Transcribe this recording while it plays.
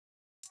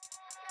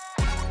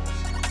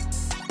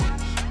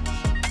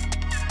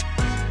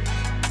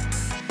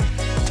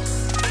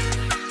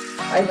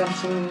I went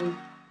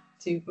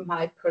to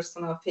my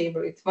personal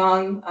favorite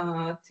one,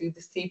 to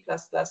the C++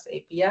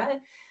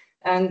 API,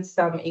 and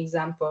some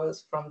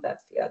examples from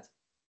that field.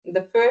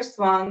 The first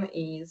one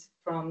is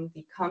from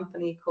the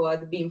company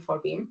called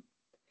BIM.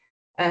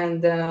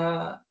 And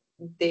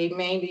they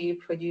mainly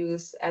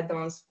produce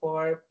add-ons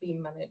for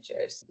BIM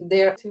managers.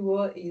 Their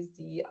tool is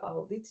the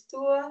audit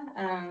tool,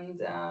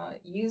 and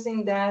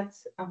using that,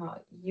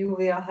 you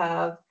will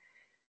have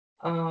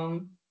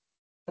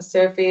a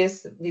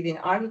surface within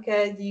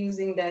Archicad.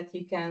 Using that,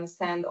 you can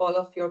send all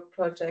of your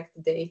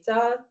project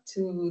data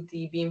to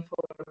the BIM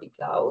for BIM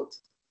cloud,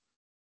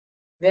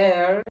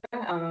 where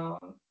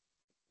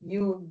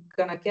you're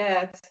gonna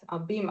get a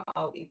BIM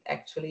audit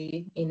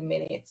actually in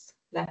minutes.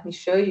 Let me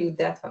show you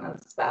that one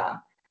as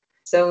well.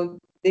 So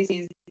this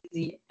is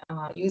the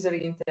user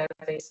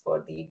interface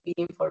for the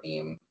BIM for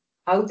BIM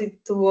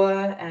audit tool,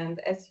 and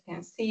as you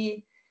can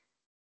see,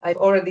 I've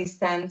already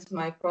sent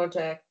my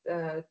project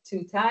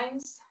 2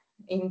 times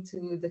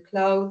into the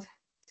cloud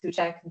to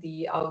check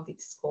the audit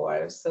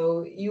score.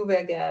 So you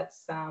will get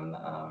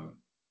some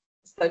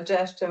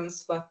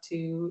suggestions what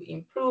to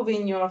improve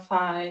in your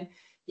file.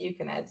 You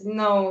can add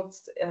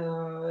notes.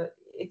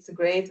 It's a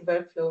great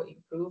workflow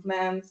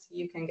improvement.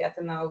 You can get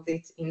an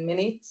audit in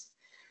minutes.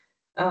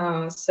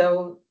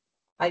 So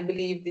I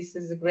believe this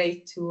is a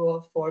great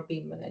tool for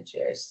BIM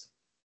managers.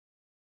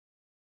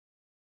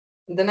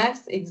 The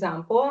next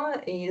example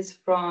is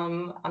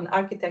from an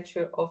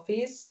architecture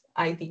office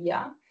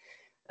idea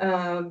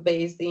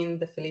based in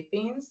the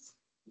Philippines.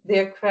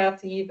 They're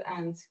creative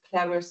and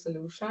clever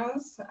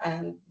solutions,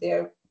 and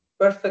they're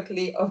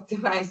perfectly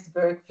optimized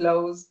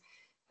workflows,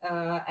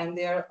 and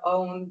their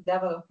own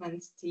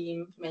development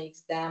team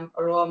makes them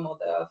a role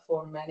model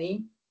for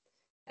many.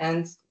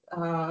 And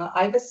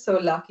I was so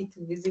lucky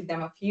to visit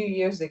them a few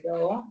years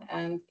ago,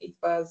 and it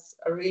was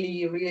a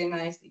really, really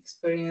nice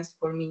experience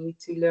for me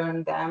to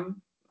learn them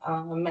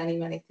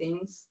many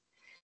things.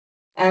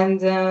 And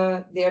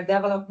their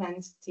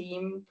development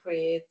team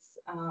creates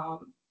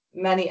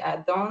many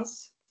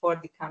add-ons for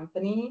the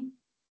company.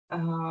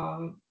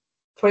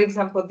 For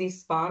example,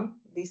 this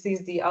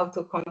is the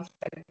Autoconf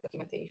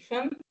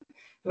documentation,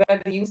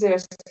 where the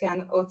users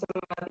can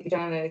automatically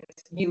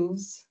generate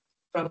views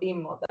from the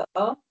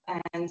model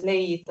and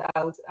lay it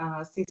out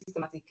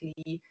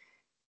systematically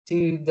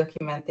to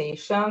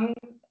documentation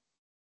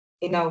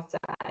in no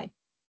time.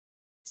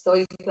 So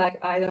it's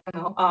like, I don't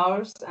know,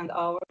 hours and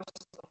hours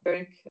of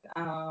work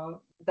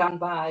done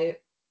by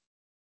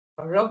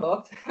a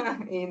robot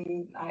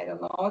in, I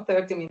don't know,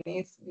 30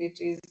 minutes, which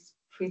is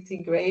pretty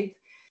great.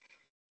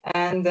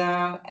 And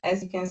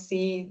as you can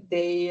see,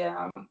 they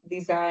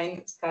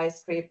design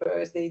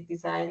skyscrapers, they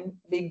design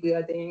big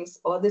buildings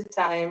all the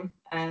time,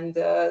 and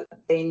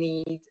they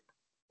need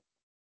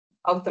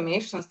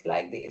automations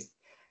like this.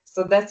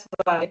 So that's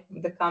why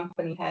the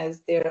company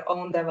has their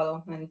own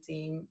development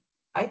team.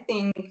 I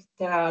think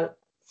there are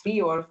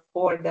 3 or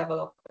 4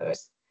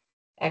 developers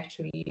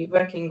actually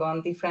working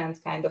on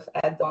different kind of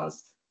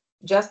add-ons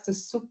just to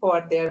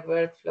support their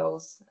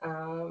workflows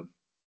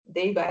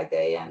day by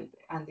day,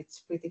 and it's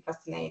pretty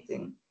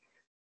fascinating.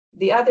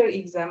 The other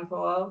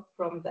example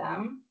from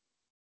them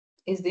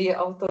is the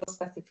auto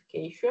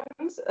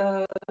specifications,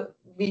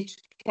 which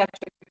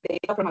capture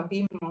data from a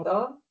BIM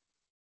model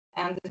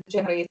and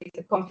generate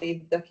a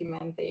complete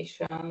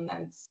documentation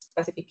and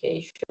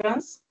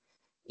specifications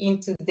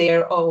into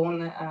their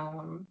own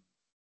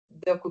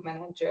document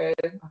manager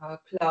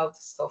cloud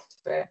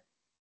software.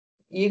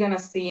 You're gonna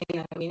see in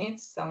a minute.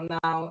 So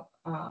now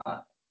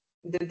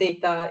the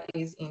data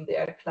is in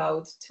their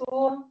cloud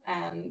tool,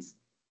 and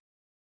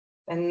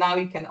now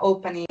you can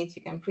open it,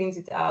 you can print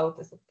it out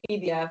as a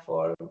PDF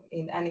or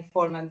in any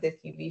format that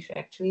you wish,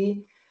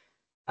 actually.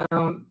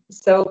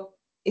 So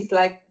it's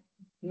like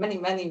many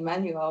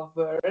manual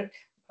work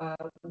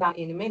done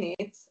in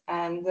minutes,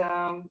 and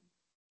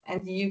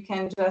you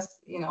can just,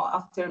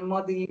 after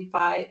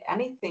modify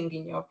anything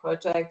in your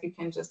project, you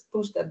can just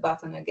push that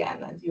button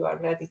again and you are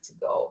ready to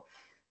go.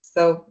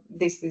 So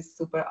this is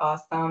super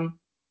awesome,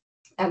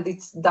 and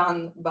it's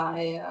done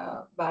by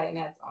an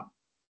add-on.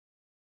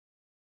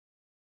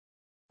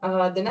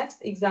 The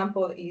next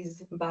example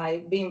is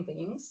by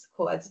BIMBEAM'S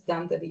called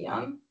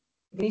Dandelion,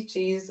 which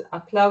is a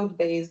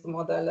cloud-based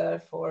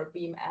modeler for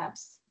BIM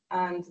apps.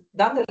 And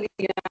Dandelion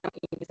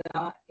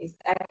is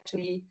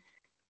actually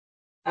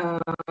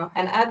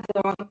an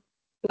add-on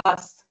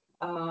plus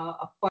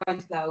a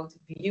point cloud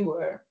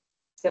viewer.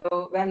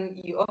 So when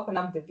you open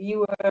up the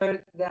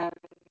viewer, then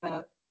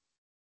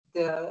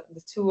the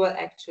tool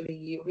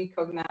actually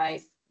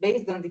recognizes,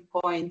 based on the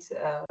point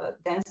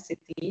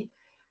density,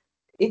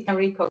 it can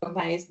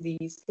recognize the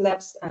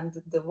slabs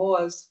and the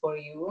walls for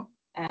you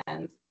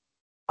and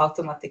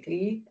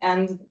automatically,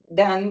 and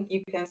then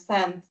you can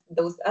send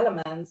those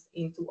elements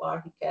into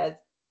Archicad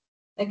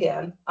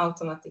again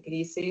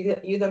automatically. So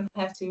you don't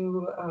have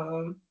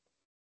to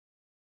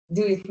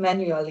do it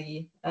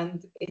manually,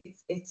 and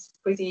it's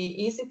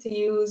pretty easy to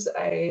use.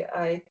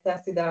 I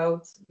tested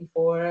out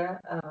before,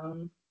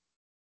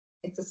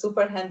 It's a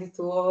super handy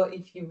tool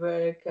if you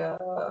work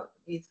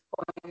with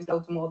point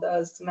cloud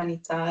models many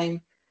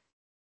times.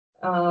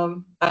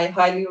 I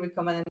highly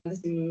recommend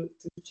to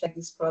check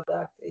this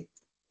product.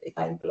 It's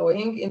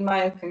mind-blowing in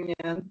my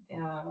opinion,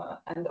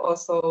 and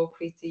also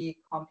pretty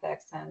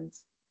complex and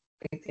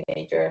pretty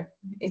major.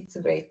 It's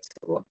a great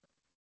tool.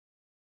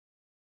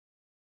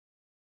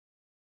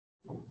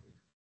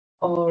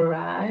 All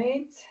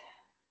right.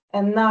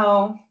 And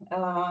now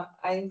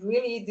I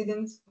really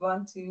didn't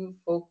want to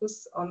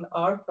focus on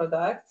our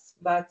products,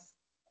 but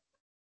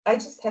I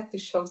just had to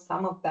show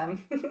some of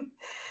them.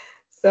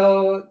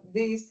 So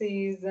this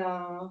is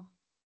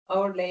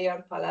our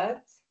layer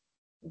palette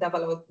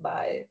developed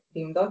by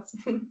BIMDots.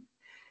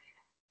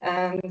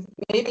 And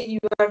maybe you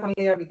are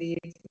familiar with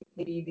it.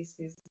 Maybe this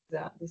is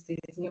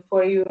new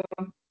for you.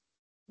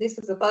 This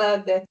is a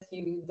palette that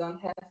you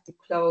don't have to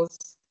close,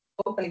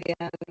 open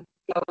again,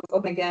 close,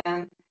 open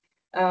again.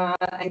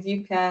 And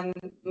you can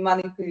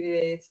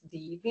manipulate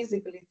the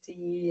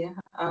visibility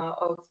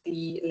of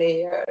the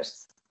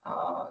layers.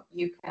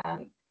 You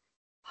can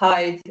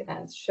hide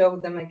and show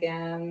them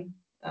again.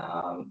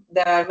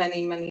 There are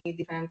many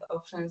different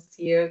options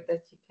here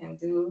that you can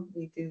do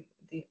with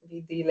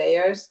the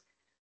layers.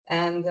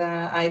 And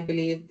I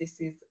believe this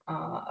is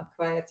a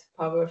quite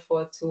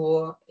powerful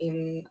tool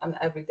in an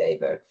everyday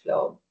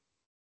workflow.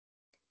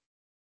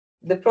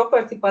 The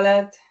property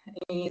palette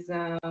is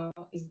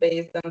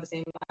based on the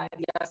same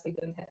idea, so you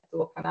don't have to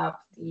open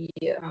up the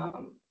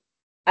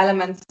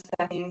element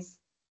settings.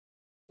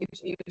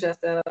 You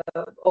just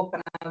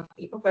open up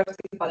the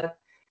property palette,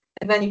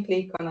 and when you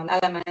click on an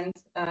element,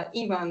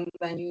 even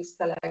when you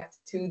select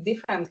two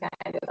different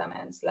kind of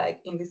elements,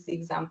 like in this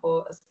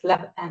example, a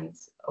slab and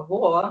a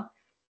wall,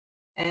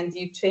 and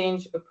you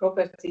change a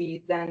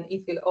property, then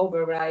it will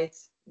overwrite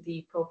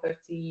the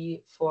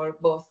property for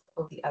both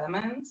of the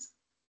elements.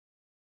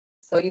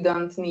 So you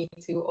don't need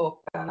to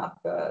open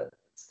up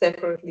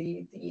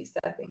separately the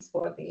settings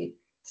for the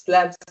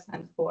slabs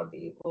and for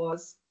the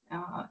walls.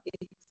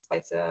 It's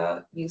quite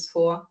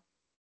useful.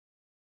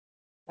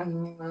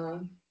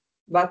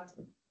 But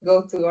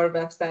go to our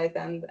website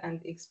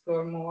and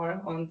explore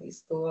more on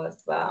this tool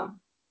as well.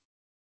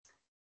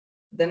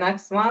 The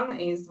next one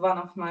is one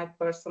of my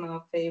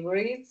personal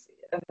favorites,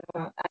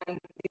 and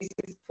this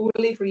is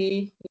fully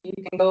free. You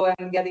can go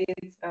and get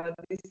it.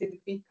 This is the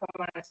quick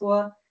camera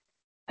tool.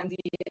 And the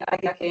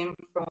idea came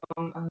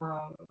from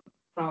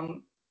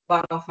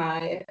one of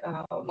my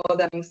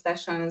modeling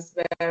sessions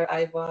where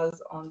I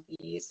was on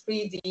the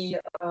 3D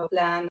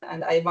plan,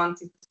 and I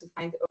wanted to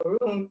find a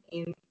room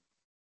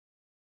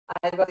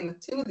I was in a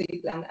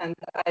 2D plan, and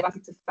I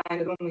wanted to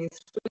find a room in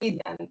 3D,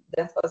 and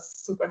that was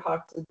super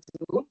hard to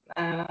do.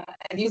 And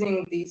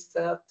using this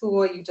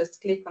tool, you just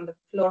click on the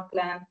floor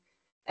plan,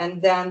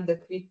 and then the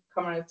quick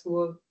camera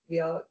tool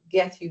will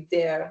get you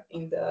there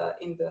in the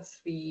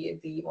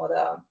 3D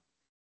model.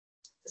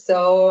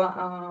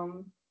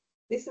 So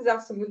this is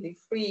absolutely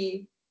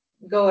free.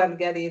 Go and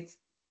get it.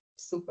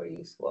 Super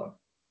useful.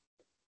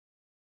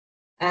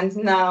 And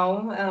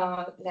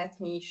now let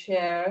me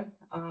share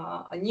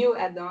a new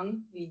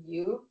add-on with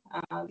you.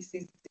 This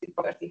is the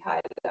property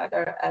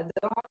highlighter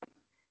add-on.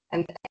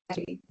 And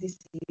actually, this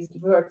is the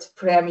world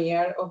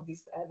premiere of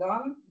this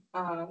add-on.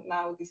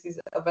 Now this is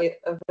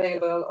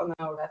available on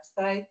our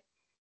website.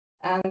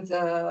 And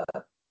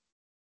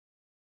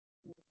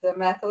the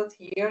method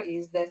here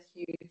is that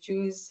you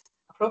choose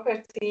a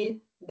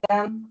property,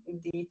 then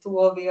the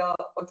tool will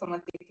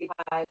automatically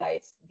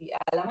highlight the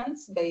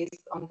elements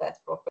based on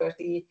that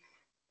property.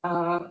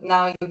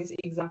 Now in this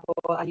example,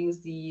 I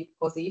use the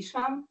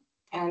position,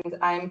 and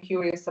I'm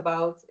curious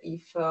about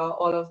if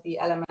all of the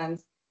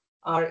elements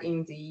are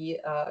in the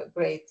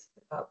great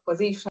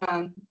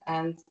position.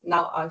 And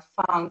now I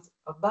found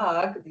a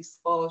bug. This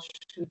wall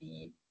should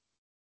be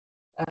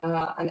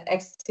an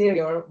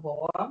exterior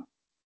wall.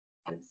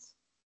 And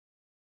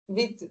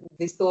with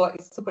this tool,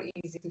 it's super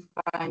easy to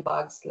find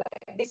bugs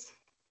like this.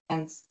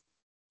 And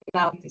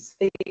now it is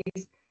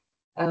fixed.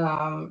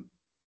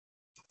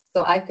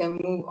 So I can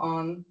move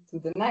on to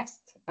the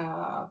next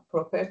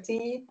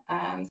property.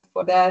 And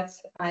for that,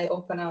 I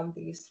open up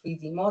the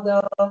 3D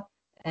model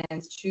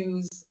and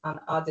choose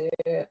another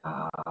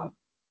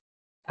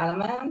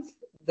element.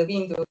 The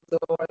window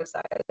doors,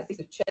 I like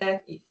to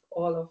check if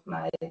all of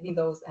my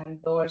windows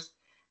and doors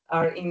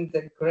are in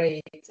the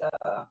great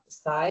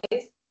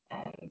size.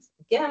 And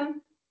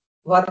again,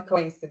 what a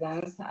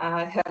coincidence.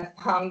 I have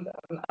found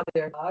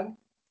another bug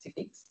to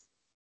fix.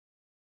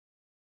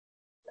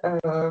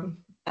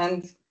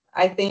 And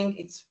I think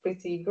it's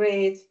pretty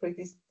great,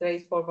 pretty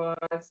straightforward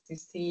to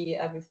see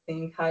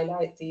everything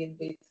highlighted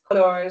with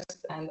colors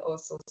and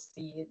also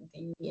see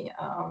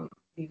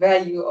the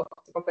value of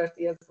the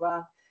property as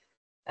well.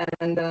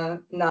 And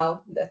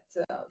now that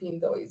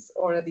window is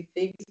already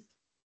fixed.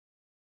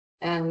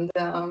 And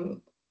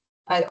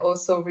I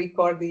also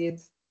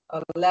recorded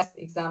a last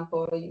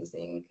example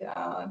using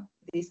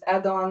this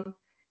add-on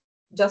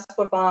just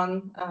for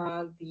fun,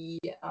 the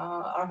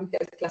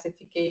Archicad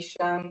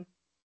classification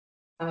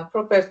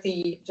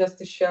property, just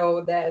to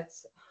show that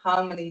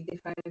how many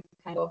different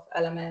kind of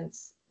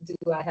elements do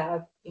I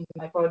have in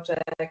my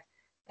project.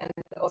 And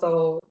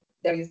also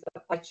there is a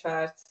pie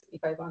chart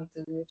if I want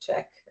to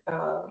check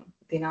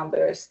the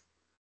numbers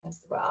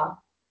as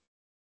well.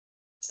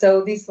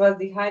 So this was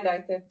the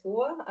highlighter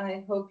tool.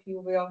 I hope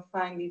you will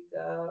find it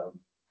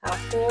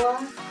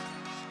helpful.